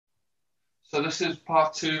So this is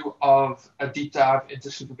part 2 of a deep dive into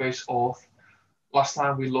Supabase Auth. Last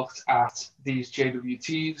time we looked at these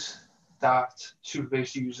JWTs that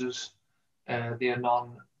Supabase uses, the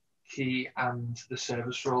anon key and the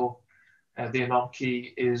service role. The anon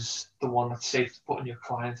key is the one that's safe to put in your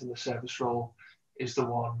client, and the service role is the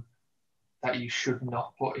one that you should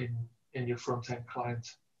not put in your front-end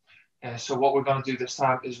client. So what we're going to do this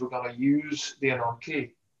time is we're going to use the anon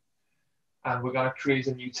key, and we're going to create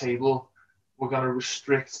a new table. We're going to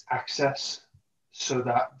restrict access so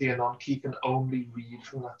that the anon key can only read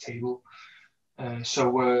from that table. So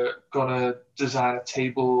we're going to design a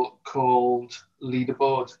table called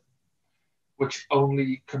leaderboard, which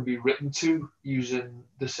only can be written to using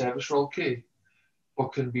the service role key,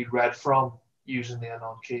 but can be read from using the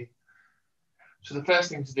anon key. So the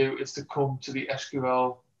first thing to do is to come to the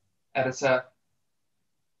SQL editor.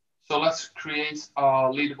 So let's create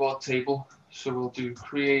our leaderboard table. So we'll do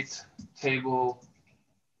create table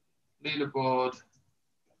leaderboard,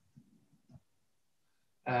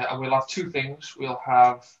 and we'll have two things. We'll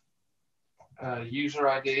have user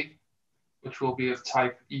ID, which will be of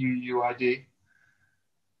type UUID,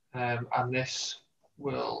 and this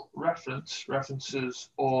will references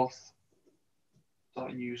auth.users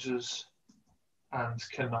and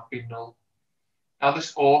cannot be null. Now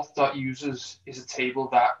this auth.users is a table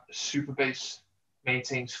that Supabase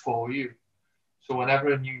maintains for you. So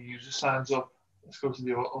whenever a new user signs up, let's go to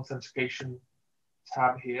the authentication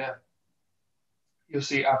tab here. You'll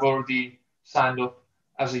see I've already signed up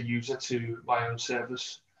as a user to my own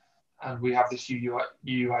service, and we have this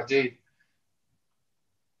UUID.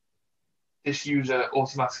 This user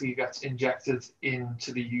automatically gets injected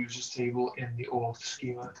into the users table in the auth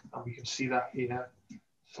schema, and we can see that here.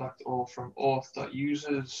 Select all from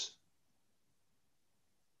auth.users.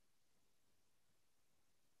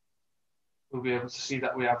 We'll be able to see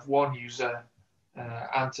that we have one user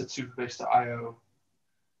entered supabase.io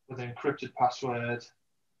with an encrypted password,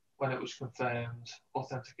 when it was confirmed,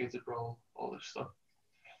 authenticated role, all this stuff.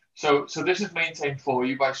 So this is maintained for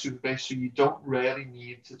you by Supabase, so you don't really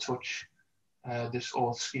need to touch this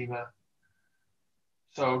auth schema.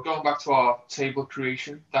 So going back to our table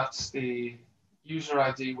creation, that's the user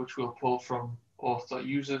ID, which we'll pull from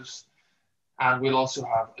auth.users, and we'll also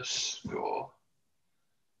have a score.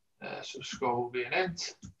 So score will be an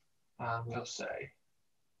int, and we'll say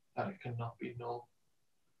that it cannot be null.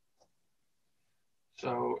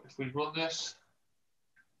 So if we run this,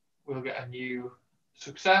 we'll get a new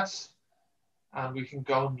success, and we can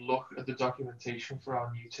go and look at the documentation for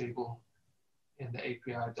our new table in the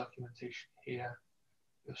API documentation here.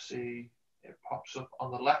 You'll see it pops up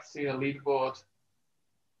on the left here, leaderboard,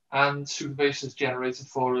 and Supabase has generated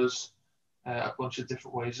for us a bunch of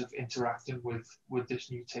different ways of interacting with this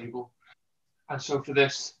new table. And so for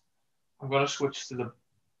this, I'm going to switch to the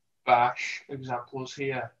bash examples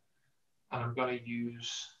here, and I'm going to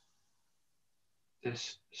use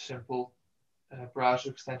this simple browser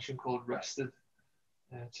extension called rested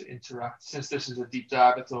to interact. Since this is a deep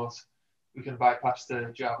dive, I thought we can bypass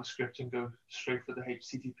the JavaScript and go straight for the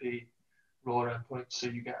HTTP raw endpoint, so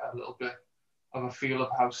you get a little bit of a feel of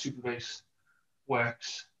how Supabase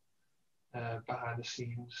works behind the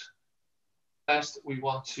scenes. First, we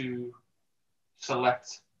want to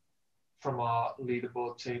select from our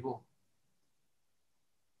leaderboard table,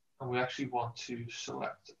 and we actually want to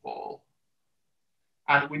select all.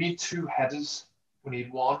 And we need two headers. We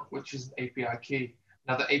need one, which is an API key.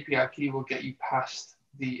 Now the API key will get you past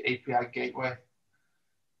the API gateway.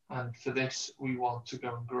 And for this, we want to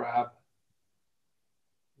go and grab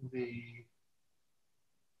the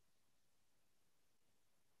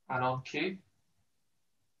anon key.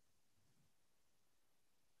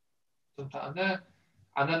 Dump that in there.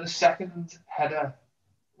 And then the second header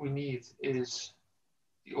we need is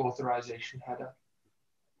the authorization header.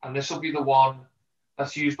 And this will be the one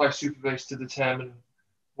that's used by Supabase to determine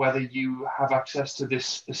whether you have access to this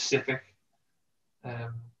specific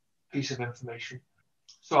piece of information.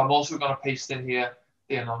 So I'm also going to paste in here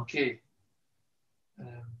the anon key.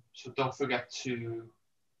 So don't forget to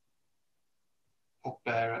put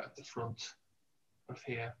bearer at the front of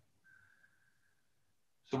here.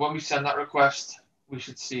 So when we send that request, we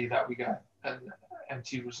should see that we get an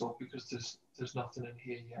empty result because there's nothing in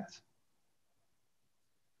here yet.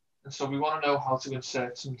 And so we want to know how to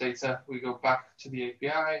insert some data. We go back to the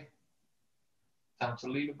API, down to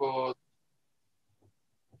leaderboard,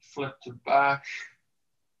 flip to bash,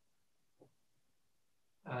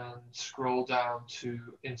 and scroll down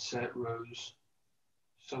to insert rows.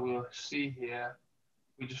 So we'll see here,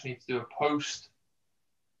 we just need to do a post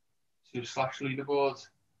to /leaderboard,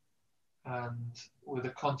 and with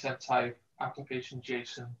a content type application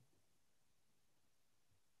JSON,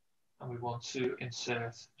 and we want to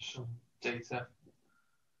insert some data.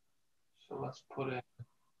 So let's put in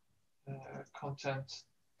content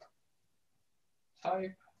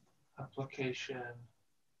type, application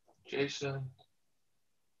JSON,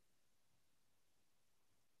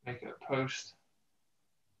 make it a post,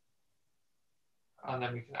 and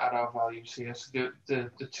then we can add our values here. So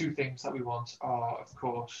the two things that we want are, of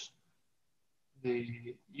course,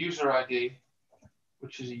 the user ID,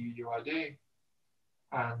 which is a UUID,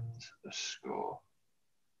 and a score.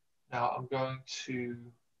 Now I'm going to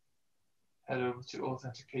head over to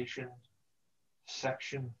authentication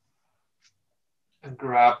section and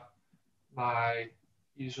grab my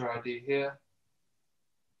user ID here,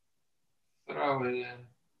 throw it in,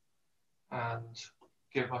 and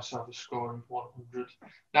give myself a score of 100.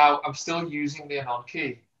 Now I'm still using the anon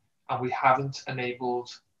key, and we haven't enabled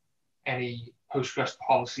any Postgres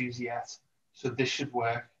policies yet, so this should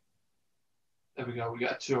work. There we go, we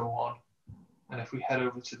get a 201. And if we head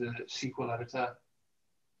over to the SQL editor,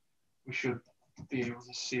 we should be able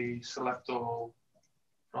to see select all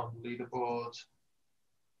from leaderboard,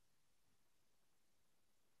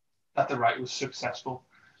 that the write was successful.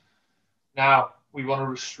 Now we want to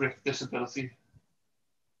restrict this ability.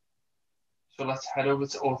 So let's head over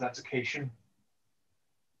to authentication.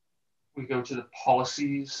 We go to the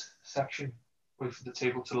policies section, wait for the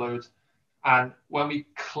table to load. And when we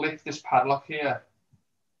click this padlock here,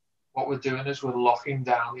 what we're doing is we're locking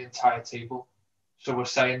down the entire table. So we're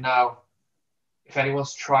saying now, if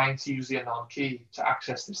anyone's trying to use the anon key to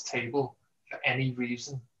access this table for any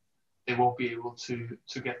reason, they won't be able to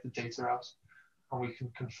get the data out. And we can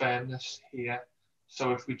confirm this here.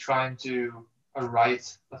 So if we try and do a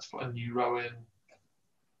write, let's put a new row in,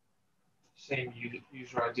 same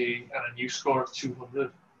user ID and a new score of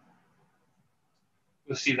 200.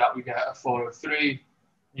 We'll see that we get a 403.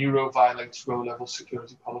 New row violates row level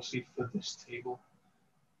security policy for this table.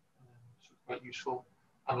 So quite useful.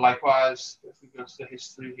 And likewise, if we go to the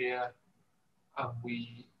history here and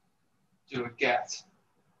we do a get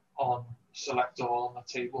on select all on the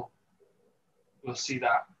table, we'll see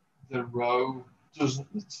that the row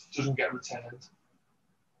doesn't get returned.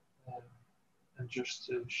 And just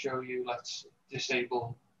to show you, let's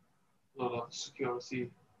disable row level security,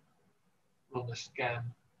 run this again,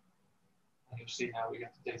 and you'll see how we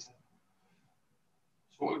get the data.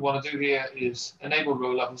 So what we want to do here is enable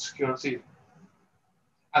row level security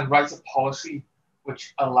and write a policy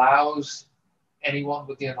which allows anyone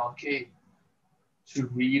with the anon key to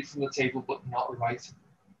read from the table but not write.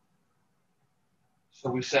 So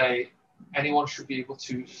we say anyone should be able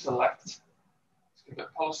to select, let's give it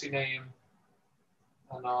a policy name,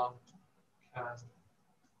 anon can read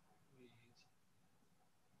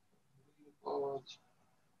leaderboard.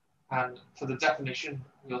 And for the definition,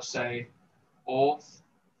 we'll say auth.role.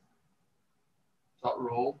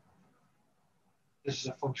 This is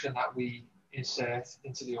a function that we insert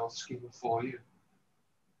into the auth schema for you.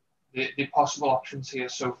 The possible options here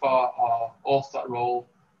so far are auth.role,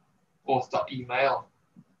 auth.email,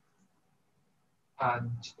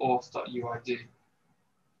 and auth.uid.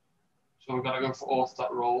 So we're going to go for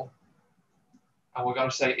auth.role. And we're going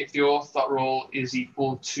to say if the auth.role is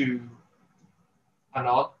equal to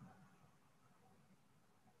anon,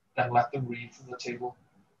 then let them read from the table.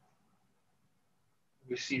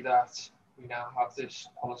 We see that we now have this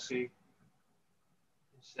policy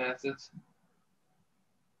inserted.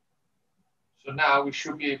 So now we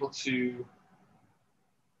should be able to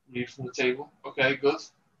read from the table. Okay, good.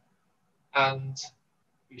 And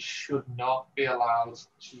we should not be allowed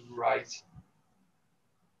to write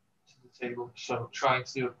to the table. So trying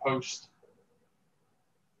to do a post.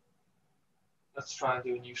 Let's try and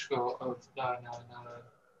do a new score of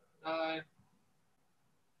 9999.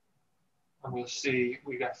 And we'll see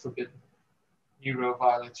we get forbidden. New row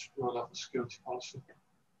violates row level security policy.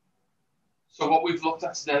 So what we've looked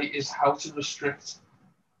at today is how to restrict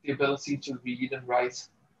the ability to read and write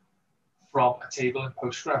from a table in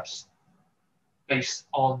Postgres based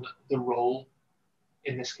on the role,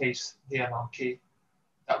 in this case, the anon key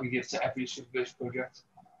that we give to every Supabase project.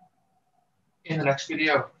 In the next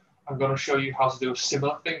video, I'm going to show you how to do a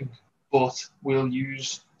similar thing, but we'll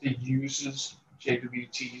use the user's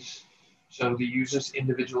JWTs, so the user's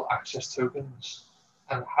individual access tokens,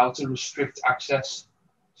 and how to restrict access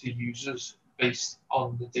to users based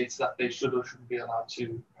on the data that they should or shouldn't be allowed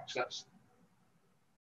to access.